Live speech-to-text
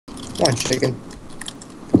Come on, chicken.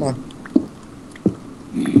 Come on.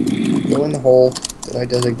 Go in the hole that I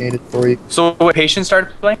designated for you. So when Patient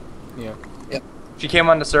started playing? Yeah. Yep. She came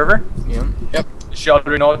on the server? Yeah. Yep. Does she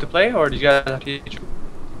already know what to play, or did you guys have to teach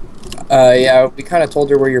her? Yeah, we kind of told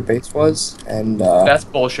her where your base was, and That's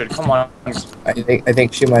bullshit. Come on. I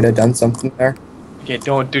think she might have done something there. Okay,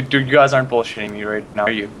 don't, dude, you guys aren't bullshitting me right now,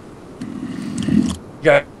 are you? You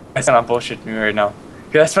guys are not bullshitting me right now.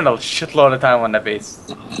 Because I spent a shitload of time on that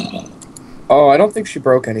base. Oh, I don't think she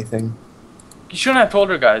broke anything. You shouldn't have told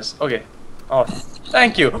her, guys. Okay. Oh,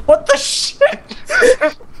 thank you. What the shit?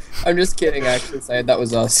 I'm just kidding, actually, Syed. That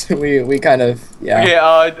was us. We kind of, yeah. Okay,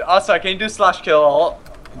 also, can you do slash kill all?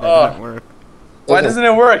 That didn't work. Why doesn't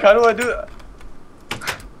it work? How do I do that?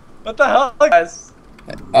 What the hell, guys?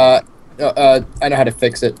 I know how to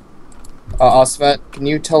fix it. Osvat, can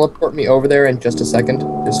you teleport me over there in just a second?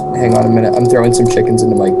 Just hang on a minute. I'm throwing some chickens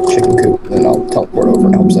into my chicken coop, and then I'll teleport over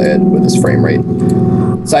and help Syed with his frame rate.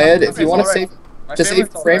 Syed, if you want to save,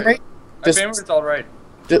 frame rate, My favorite's alright.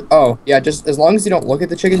 Oh, yeah, just as long as you don't look at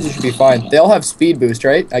the chickens, you should be fine. They all have speed boost,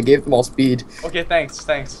 right? I gave them all speed. Okay, thanks.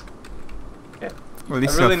 Okay. Well, at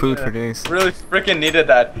least you have food for days. Really freaking needed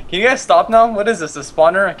that. Can you guys stop now? What is this, a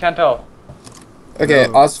spawner? I can't tell. Okay,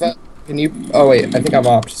 No. Osvat, can you... Oh, wait, I think I'm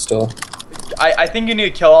opt still. I think you need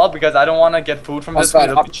to kill all because I don't want to get food from this.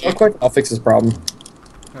 Osvat, opt real quick, I'll fix this problem.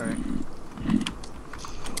 Alright.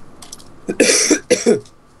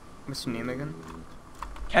 What's your name again?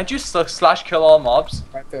 Can't you slash kill all mobs?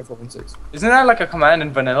 55416. Isn't that like a command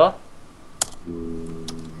in vanilla? No,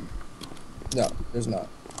 there's not.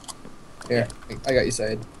 Here, I got you,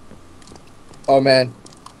 Syed. Oh, man.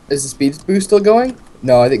 Is the speed boost still going?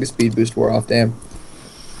 No, I think the speed boost wore off, damn.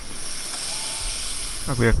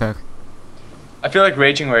 I'll be right back. I feel like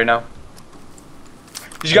raging right now.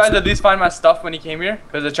 Did you guys at least find my stuff when you came here?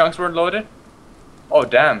 Because the chunks weren't loaded? Oh,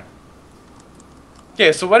 damn.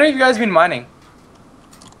 Okay, so what have you guys been mining?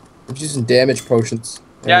 I'm using damage potions.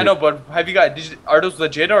 Yeah, I know, but have you guys, are those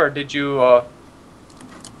legit or did you,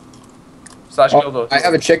 slash kill those? I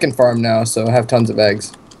have a chicken farm now, so I have tons of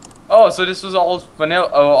eggs. Oh, so this was all vanilla,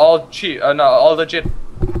 all cheap, no, all legit.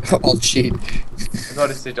 All cheat. I thought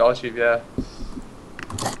it said all cheap, yeah.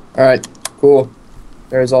 Alright, cool.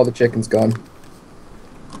 There's all the chickens gone.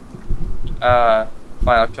 Fine,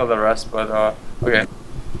 I'll kill the rest, but, okay.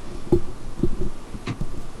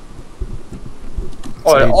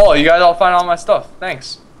 Oh, you guys all find all my stuff.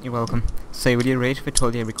 Thanks. You're welcome. Say, would you rage if I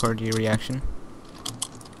told you I recorded your reaction?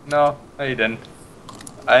 No, you didn't.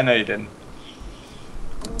 I know you didn't.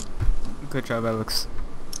 Good job, Alex.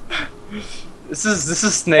 This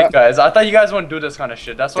is Snake, guys. I thought you guys wouldn't do this kind of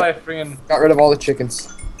shit. That's why I freaking Got rid of all the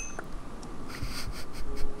chickens.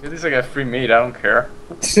 at least I get free meat. I don't care.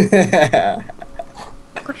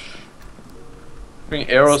 Freaking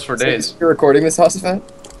arrows for days. You're recording this, Osvat?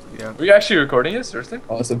 Yeah. Are you actually recording it? Seriously?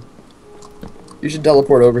 Awesome. You should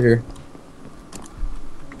teleport over here.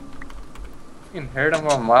 Freaking heard them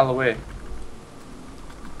from a mile away.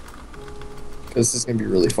 Because this is going to be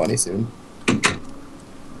really funny soon.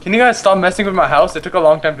 Can you guys stop messing with my house? It took a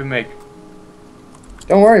long time to make.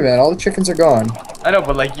 Don't worry, man. All the chickens are gone. I know,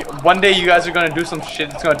 but like one day you guys are gonna do some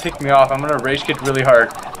shit that's gonna tick me off. I'm gonna rage quit really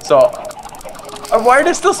hard. So, why are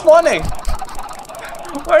they still spawning?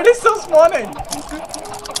 Why are they still spawning?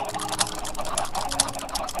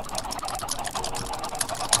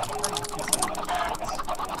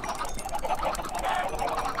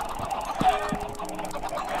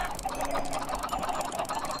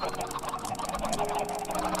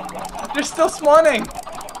 They're still spawning.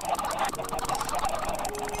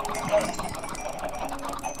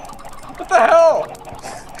 What the hell?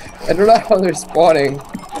 I don't know how they're spawning.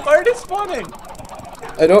 Why are they spawning?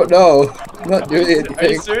 I don't know. I'm not doing anything. Are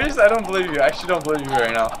you serious? I don't believe you. I actually don't believe you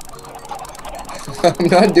right now. I'm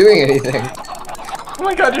not doing anything. Oh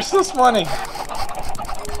my god, you're still spawning.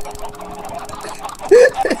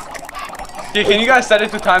 Okay, can you guys set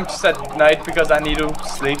it to time to set night because I need to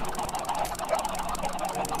sleep?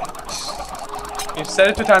 Can you set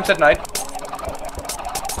it to time set night?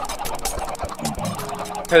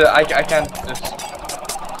 Cause I can't just...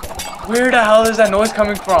 Where the hell is that noise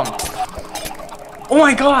coming from? Oh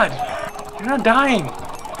my god! You're not dying!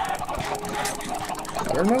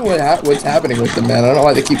 I don't know what's happening with them, man. I don't know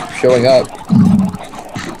why they keep showing up.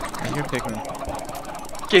 You're picking.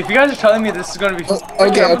 Okay, if you guys are telling me this is gonna be...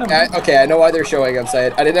 Okay, I know why they're showing up,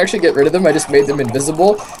 Syed. I didn't actually get rid of them, I just made them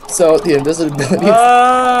invisible. So the invisibility is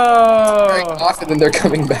wearing off and then they're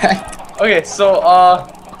coming back. Okay, so, I'll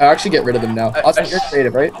actually get rid of them now. Also, you're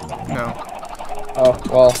creative, right? No. Oh,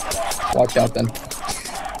 well, watch out then.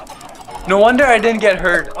 No wonder I didn't get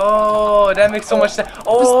hurt. Oh, that makes so much sense.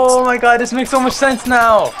 Oh my god, this makes so much sense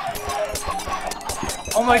now.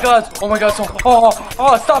 Oh my god. Oh my god. So, stop.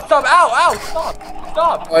 Ow.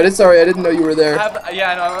 Stop. Oh, sorry, I didn't know you were there.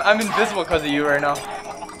 Yeah, I know. I'm invisible because of you right now.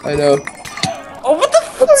 I know. Oh, what the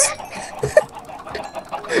fuck?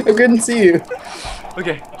 I couldn't see you.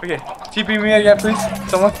 Okay. TP me again, please.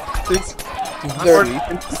 Someone, please.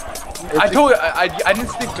 I told you, I didn't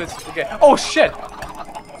sleep this. Okay. Oh shit.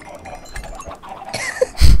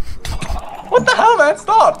 What the hell, man?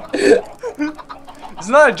 Stop. It's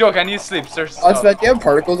not a joke. I need sleep, sir. Osvet, do you have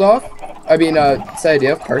particles off? I mean, Syed, do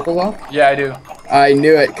you have particles off? Yeah, I do. I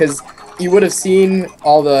knew it, because you would have seen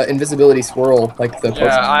all the invisibility swirl, like the post.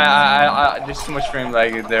 Yeah, I there's too much frame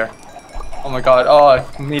lag there. Oh my god. Oh,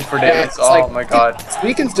 need for days. Oh like, my god.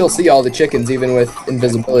 We can still see all the chickens even with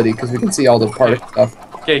invisibility, because we can see all the particle stuff.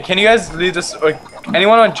 Okay, can you guys leave this?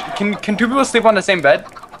 Anyone on? Can two people sleep on the same bed?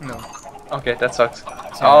 No. Okay, that sucks.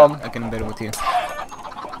 I can bed with you.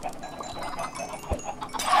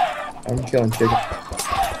 I'm killing chicken.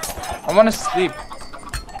 I want to sleep.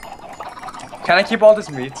 Can I keep all this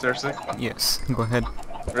meat, seriously? Yes, go ahead.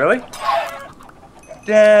 Really?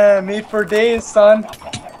 Damn, meat for days, son.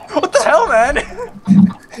 What the hell, man?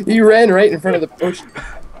 You ran right in front of the post.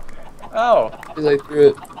 Oh. As I threw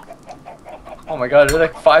it. Oh my god, there's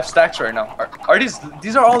like 5 stacks right now. Are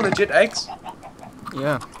these are all legit eggs?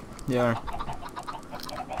 Yeah, they are.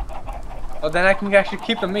 Oh, then I can actually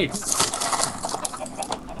keep the meat.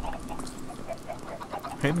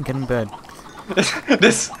 Raven, get in bed.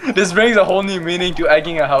 this brings a whole new meaning to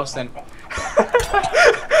egging a house in.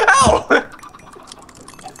 Ow!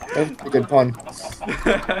 That's a good pun.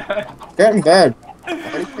 Get in bed.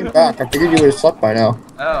 Why you came back? I figured you would have slept by now.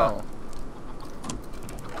 Oh.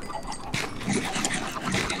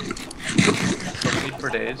 So meat for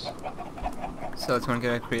days. So let's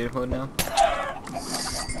get a creative mode now.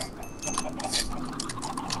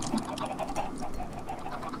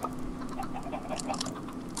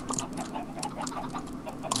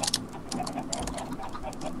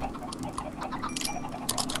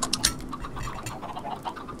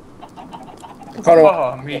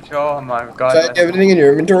 Oh, meat. Oh my god. Do you have anything in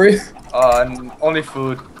your inventory? Only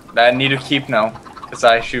food that I need to keep now. Because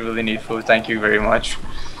I actually really need food. Thank you very much.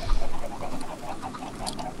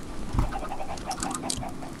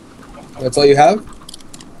 That's all you have?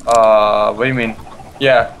 What do you mean?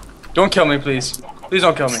 Yeah. Don't kill me, please. Please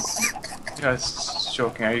don't kill me. You guys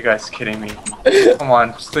joking? Are you guys kidding me? Come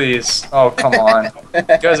on, please. Oh, come on. You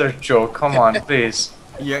guys are a joke. Come on, please.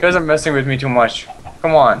 You guys are messing with me too much.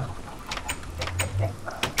 Come on.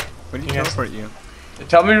 What did you teleport you?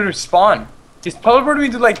 Tell me to respawn. He's teleported me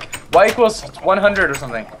to like y equals 100 or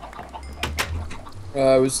something.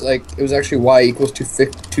 It was actually y equals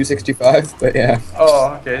 265, but yeah.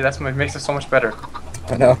 Oh, okay. That's what makes it so much better.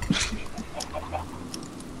 I know.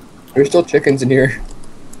 There's still chickens in here.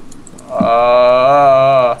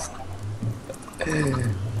 Alright,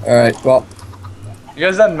 well. You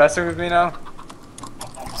guys done messing with me now?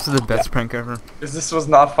 This is the best prank ever. Because this was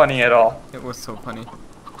not funny at all. It was so funny.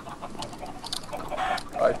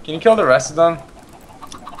 Can you kill the rest of them?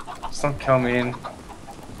 Just don't kill me. You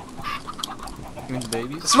mean the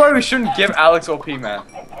babies? This is why we shouldn't give Alex OP, man.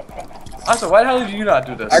 Also, why the hell did you not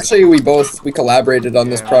do this? Actually, we collaborated on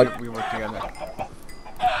this project. We worked together.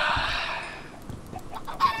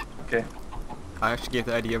 Okay. I actually gave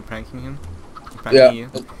the idea of pranking him. Yeah. You.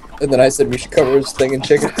 And then I said we should cover his thing in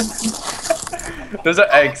chicken. Those are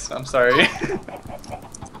eggs. I'm sorry.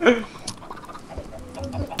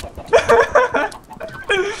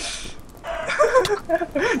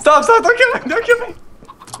 Stop! Don't kill me! Don't kill me!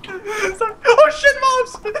 Stop. Oh shit,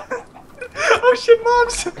 mobs! Oh shit,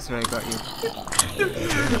 mobs! That's when I got you.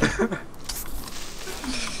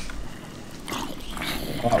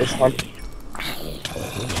 That was fun.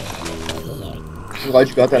 I'm glad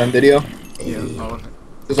you got that on video. Yeah, all of it.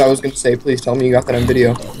 Because I was going to say, please tell me you got that on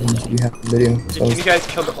video. And you have the video. So. Can you guys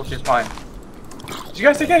kill the... Okay, fine. Did you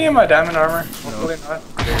guys take any of my diamond armor? No. Hopefully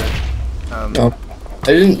not. No.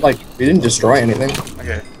 We didn't destroy anything.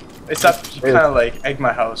 Okay. Except you kind of like egg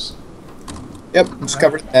my house. Yep, just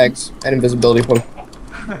covered eggs and invisibility poke.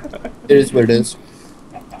 It is what it is.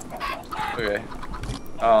 Okay.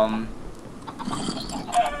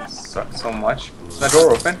 Sucks so much. Is that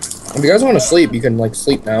door open? If you guys want to sleep, you can like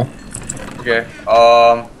sleep now. Okay.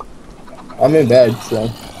 I'm in bed, so.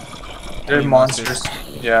 There's monsters.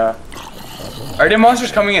 Yeah. Are there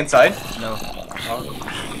monsters coming inside? No. Oh.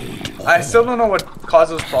 I still don't know what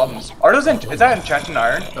caused those problems. Are those is that enchanted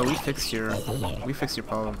iron? Oh, we fixed your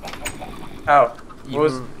problem. How?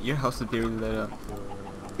 Your house is barely lit up.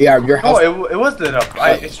 Yeah, your house. No, it was lit up.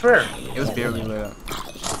 I swear. It was barely lit up.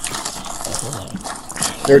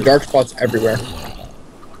 There are dark spots everywhere.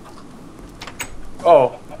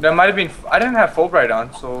 Oh, that might have been. I didn't have Fulbright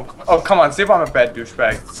on, so. Oh, come on, sleep on my bed,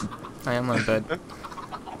 douchebag. I am on bed.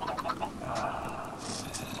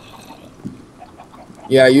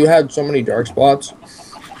 Yeah, you had so many dark spots.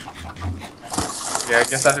 Yeah, I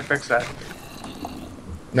guess I have to fix that.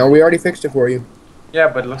 No, we already fixed it for you. Yeah,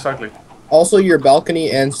 but it looks ugly. Also, your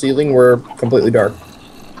balcony and ceiling were completely dark.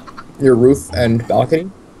 Your roof and balcony.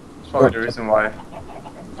 That's probably the reason why.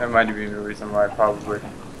 That might be the reason why, probably.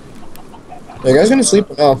 Are you guys gonna sleep?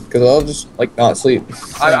 No, because I'll just like not sleep.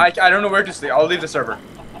 I don't know where to sleep. I'll leave the server.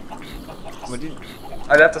 What did?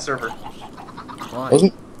 I left the server. Why?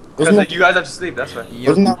 Wasn't Because you guys have to sleep. That's why. You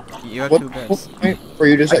wasn't have, that you have what 2 beds. point for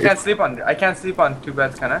you to I set your can't sleep on. I can't sleep on 2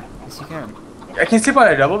 beds, can I? Yes, you can. I can sleep on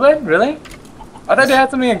a double bed. Really? I thought they had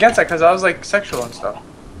something against that because I was like sexual and stuff.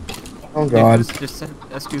 Oh god.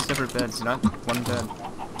 That's 2 separate beds, not 1 bed.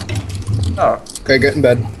 Oh. Okay, get in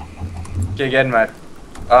bed. Okay, get mad.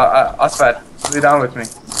 Asfat, lay down with me.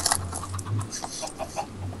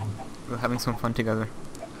 We're having some fun together.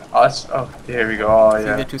 Oh, here we go. Oh, So you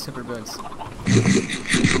yeah. get 2 separate beds.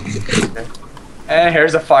 Okay. And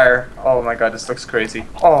here's a fire. Oh my god, this looks crazy.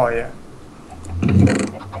 Oh, yeah.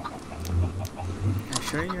 I'm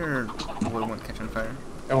sure your wood won't catch on fire.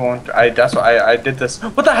 It won't. That's why I did this.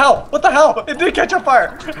 What the hell? What the hell? It did catch on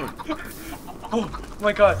fire. Oh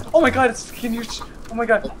my god. Oh my god, it's. Can you. Oh my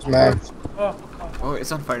god. It's Max. Oh. Oh,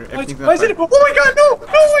 it's on fire. Everything's Why on is it? fire. Oh my god, no!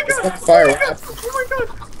 Oh my god! It's on fire. Oh my god! Oh my god!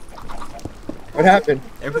 What happened?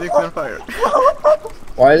 Everything's on fire.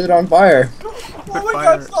 Why is it on fire? Oh my fire.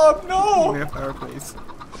 god, stop! You No! made a fireplace.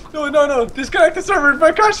 No, no, no! Disconnect the server! If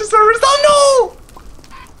I crash the server, stop! No!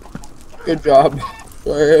 Good job.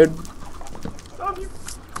 Good. Stop you!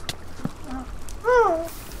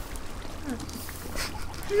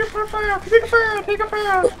 Take a fire! Take a fire! Take a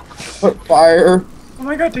fire! Put fire. Oh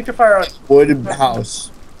my god, take the fire out! Wood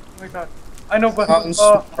house. Oh my god. I know, but Sounds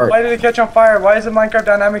smart. why did it catch on fire? Why is the Minecraft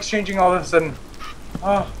dynamics changing all of a sudden?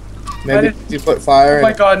 Oh, Maybe you put fire oh my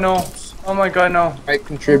and god, no! Oh my god, no! it might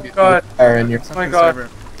contribute Oh to the fire in your. It's Oh on my the god. server.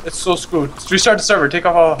 It's so screwed. Restart the server. Take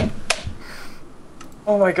off all.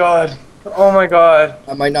 Oh my god. Oh my god.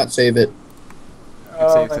 I might not save it. It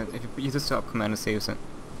Oh saves my, it. If you use the stop command, it saves it.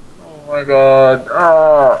 oh my god.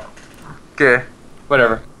 Oh. Okay.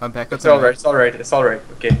 Whatever. I'm back up. It's alright. It's alright. It's alright.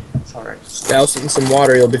 Okay. It's alright. Douse it in some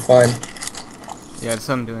water, you'll be fine. Yeah, that's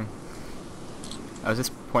what I'm doing. I was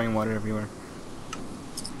just pouring water everywhere.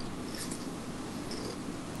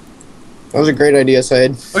 That was a great idea,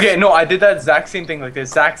 Syed. Okay, no, I did that exact same thing, like the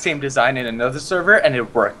exact same design in another server, and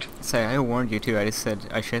it worked. Say, I warned you too. I just said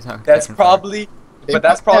I should have. That's probably, They but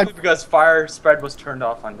that's put that- probably because fire spread was turned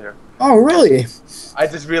off on there. Oh, really? I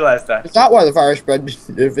just realized that. Is that why the fire spread?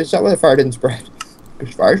 If it's not why the fire didn't spread.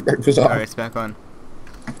 Because fire spread was off. Alright, it's back on.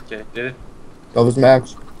 Okay, did it? That was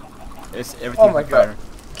Max. It's everything's Oh my on god. fire.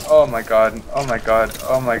 Oh my god. Oh my god.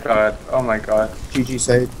 Oh my god. Oh my god. GG,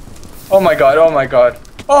 Syed. Oh my god. Oh my god.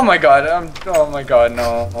 Oh my god. Oh my god.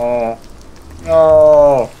 No. Oh.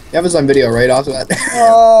 No. You have us on video, right? After that.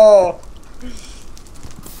 No.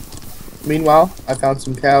 Meanwhile, I found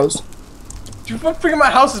some cows. Dude, freaking my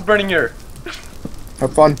house is burning here.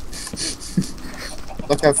 Have fun.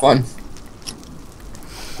 Look, have fun.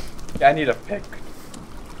 Yeah, I need a pick.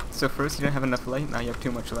 So first you didn't have enough light. Now you have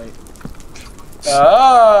too much light.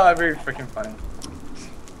 Ah, very freaking funny.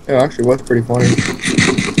 Yeah, actually, was pretty funny.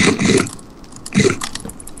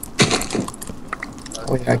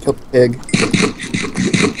 Oh yeah, I killed the pig.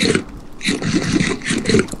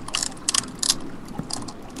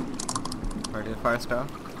 Alright, did the fire stop?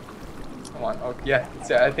 Come on. Oh yeah.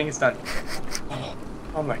 I think it's done.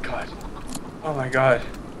 Oh my god. Oh my god.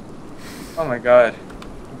 Oh my god.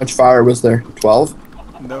 How much fire was there?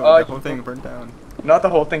 12? No, Oh, the whole thing burned down. Not the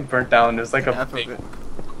whole thing burnt down. There's like a Half of big. it.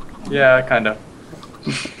 Yeah, kind of.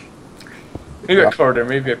 Maybe a quarter.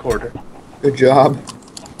 Maybe a quarter. Good job.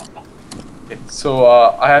 Okay, so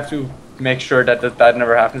I have to make sure that that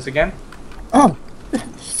never happens again. Oh,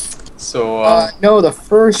 So no, the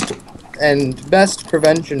first and best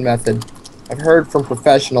prevention method I've heard from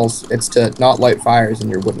professionals, it's to not light fires in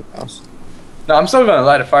your wooden house. no, I'm still gonna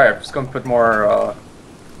light a fire. I'm just gonna put more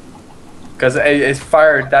because it's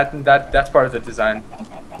fire. That's part of the design.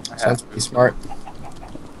 Sounds pretty smart.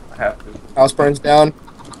 I have to. House burns down,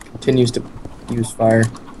 continues to use fire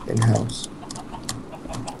in-house.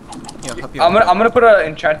 Yeah, I'll help you I'm out. gonna put an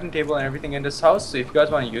enchanting table and everything in this house. So if you guys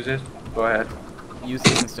want to use it, go ahead. Use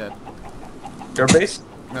this instead. Your base,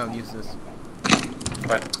 No, use this.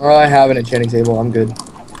 but Well, I have an enchanting table, I'm good.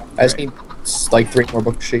 I just need It's like 3 more I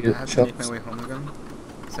have to make my bookshelves. way home again.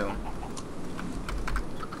 So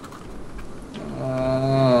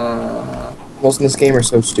Most in this game are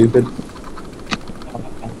so stupid.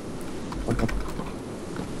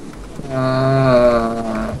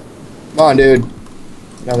 Come on, dude.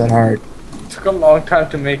 Not that hard. Took a long time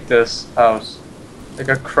to make this house. Like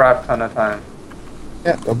a crap ton of time.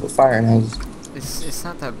 Yeah, don't put fire in houses. it's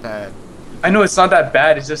not that bad. I know it's not that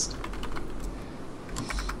bad, it's just...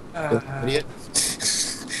 Idiot.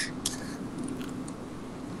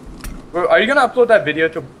 Bro, are you gonna upload that video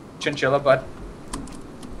to Chinchilla, bud?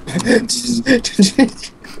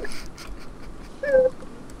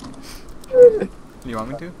 You want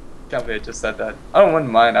me to? Can't believe I just said that. I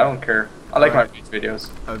don't mind, I don't care. I like my Rage videos.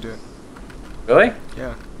 I'll do it. Really?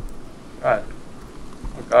 Yeah. God.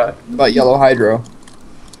 Oh god. About yellow hydro.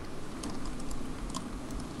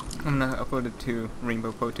 I'm gonna upload it to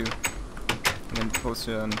RainbowPotoo and then post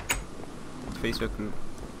it on Facebook group.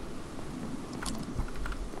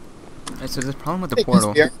 Alright, so there's a problem with the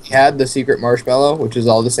portal. We already had the secret marshmallow, which is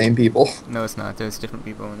all the same people. No, it's not. There's different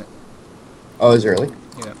people in it. Oh, is it really?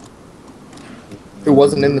 Yeah. Who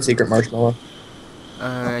wasn't in the secret marshmallow?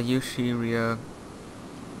 Yoshi, Ria.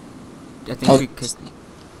 I think Oh, we kicked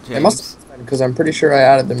I must, because I'm pretty sure I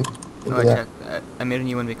added them. Oh, I checked. I made a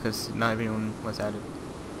new one because not everyone was added.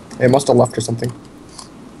 It must have left or something.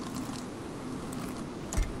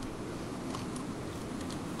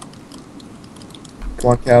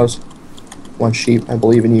 Come on, cows. Come on, sheep. I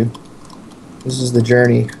believe in you. This is the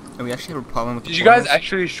journey. Oh, we actually have a problem with the Did you guys portals.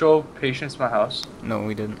 actually show Patience my house? No,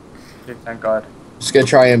 we didn't. Okay, thank god. Just gonna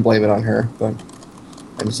try and blame it on her, but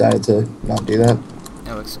I decided to not do that.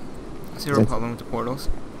 Alex, zero problem with the portals.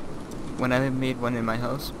 When I made one in my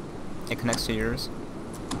house, it connects to yours.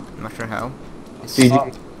 I'm not sure how. It's,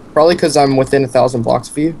 GG. Probably because I'm within 1,000 blocks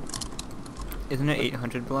of you. isn't it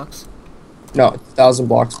 800 blocks? No, 1,000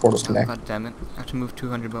 blocks portals Oh, connect. god damn it. I have to move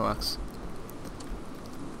 200 blocks.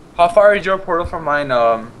 How far is your portal from mine?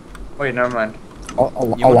 Wait, never mind. A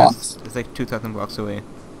Your one lot. is like 2,000 blocks away.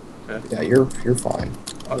 Okay. Yeah, you're fine.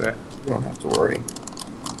 Okay. You don't have to worry.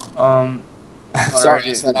 Alright. Sorry,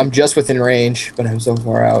 I said I'm just within range, but I'm so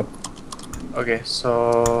far out. Okay,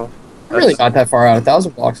 so... I'm really not that far out.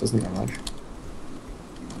 1,000 blocks isn't that much.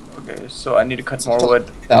 Okay, so I need to cut more wood.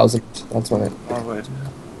 1,000. That's when it. More wood.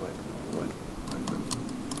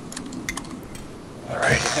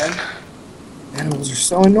 Alright then. Animals are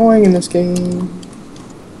so annoying in this game.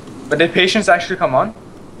 But did Patience actually come on?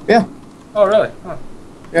 Yeah. Oh, really? Huh.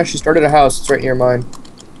 Yeah, she started a house. It's right near mine.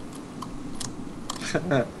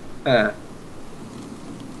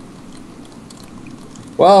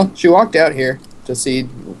 Well, she walked out here to see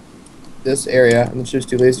this area, and then she was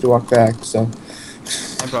too lazy to walk back, so.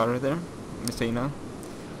 I brought her there, just so you know.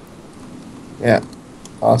 Yeah.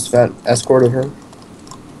 Svet escorted her.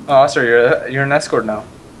 Oh, sorry, you're an escort now.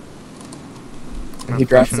 And he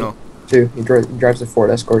drives Professional. too. He drives a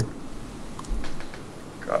Ford Escort.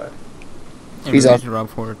 God. He's Everybody up. should rob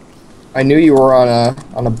Ford. I knew you were on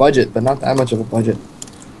a budget, but not that much of a budget.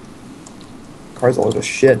 Car's a load of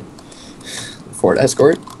shit. Ford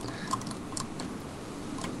Escort.